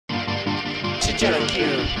Featuring Q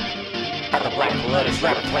at the Black Lotus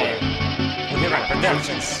Rifleman with Hip Hop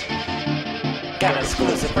Productions. Got an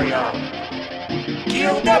exclusive for y'all. Q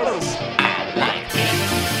Doubles. I like it.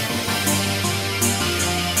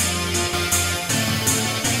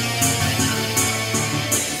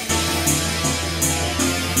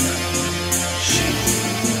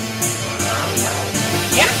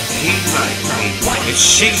 He like me, and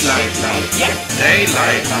she like me, they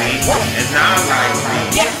like me, and I like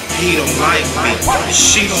me. He don't like me, and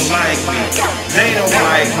she don't like me, they don't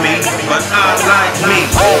like me, but I like me.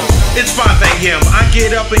 It's 5 a.m. I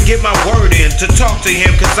get up and get my word in to talk to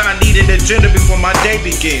him, cause I need an agenda before my day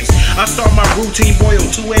begins. I start my routine, boil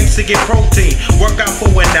 2 eggs to get protein, work out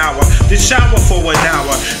for an hour, then shower for an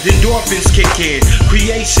hour, the endorphins kick in,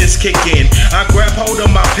 creations kick in. I grab hold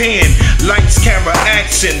of my pen, lights, camera,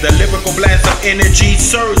 action. The lyrical blast of energy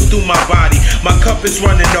surges through my body. My cup is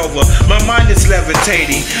running over, my mind is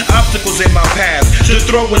levitating. Obstacles in my path to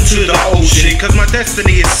throw into the ocean, cause my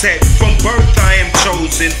destiny is set. From birth I am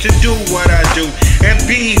chosen to do what I do and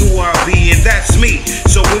be who I be, and that's me.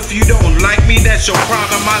 So if you don't like me, that's your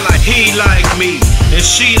problem. I like. He like me, and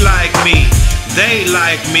she like me, they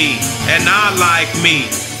like me, and I like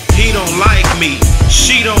me. He don't like me,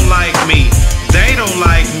 she don't like me, they don't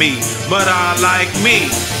like me, but I like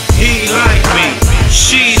me. He like me,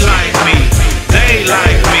 she like me, they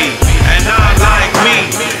like me, and I like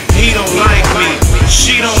me. He don't like me,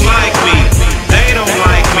 she don't like me, they don't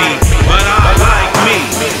like me, but I like me.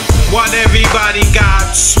 What everybody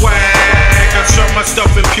got swag, I show my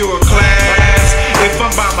stuff in pure class. If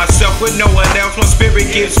I'm by myself with no one else, my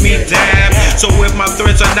spirit gives me dab. So if my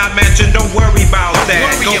threads are not matching, don't worry about that.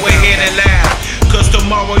 Go ahead and laugh, cause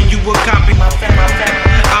tomorrow you will copy my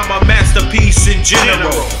I'm a masterpiece in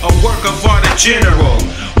general, a work of art in general.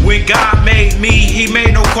 When God made me, he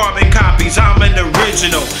made no carbon copies. I'm an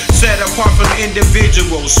original, set apart from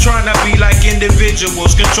individuals, trying to be like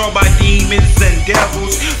individuals, controlled by demons and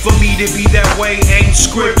devils. For me to be that way ain't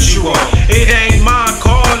scriptural. It ain't my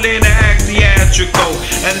calling to act theatrical,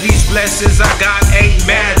 and these blessings I got ain't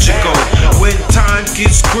magical. When time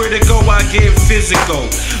gets critical, I get physical.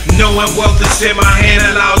 Knowing wealth is in my hand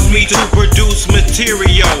allows me to produce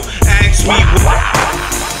material. Ask me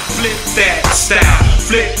flip that style,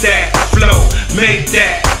 flip that flow, make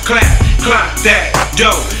that clap, clock that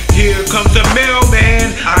dough. Here comes the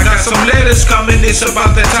mailman, I got some letters coming, it's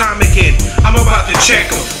about that time again. I'm about to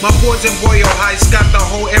check them. My boys in Boyle Heights got the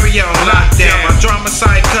whole area on lockdown. My drama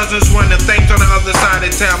side cousins running things on the other side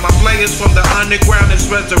of town. My players from the underground is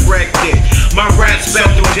resurrected. My rats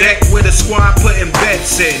belt through deck with a squad putting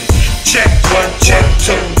bets in. Check 1, check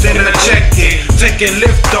 2, then I checked in. Taking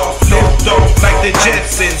lift off like the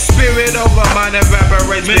Jetsons. Spirit over mind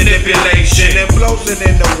evaporates, manipulation and blows it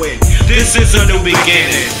in the wind. This is a new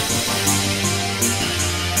beginning.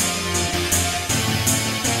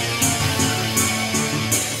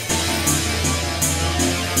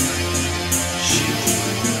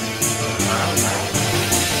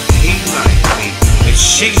 He like me, and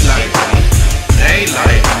she like me, they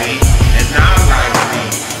like me, and I like me.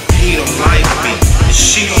 He don't like me, and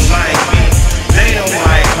she don't like me, they don't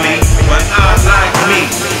like me, but I like me.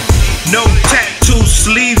 No tattoo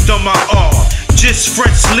sleeved on my arm, just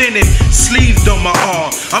French linen sleeved on my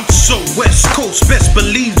arm. I'm so West Coast, best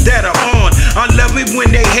believe that I'm on. I love it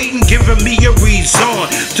when they hatin', giving me a reason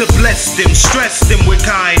to bless them, stress them with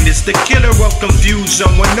kindness. The killer of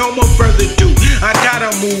confusion, with no more further ado, I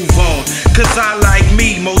gotta move on, cause I like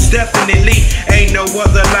me, most definitely. Ain't no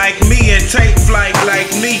other like me, and take flight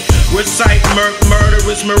like me. Recite murder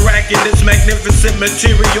is miraculous, magnificent,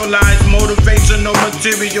 materialized, motivational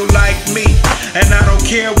material like me. And I don't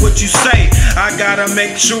care what you say, I gotta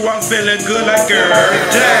make sure I'm feeling good like every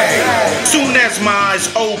day. Soon as my eyes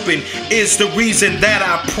open is the reason that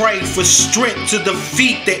I pray for strength to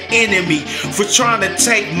defeat the enemy, for trying to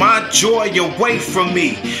take my joy away from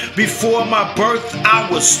me. Before my birth I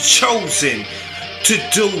was chosen to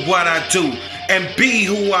do what I do and be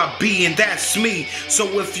who I be, and that's me.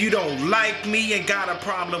 So if you don't like me and got a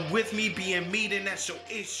problem with me being me, then that's your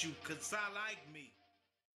issue, cause I like me.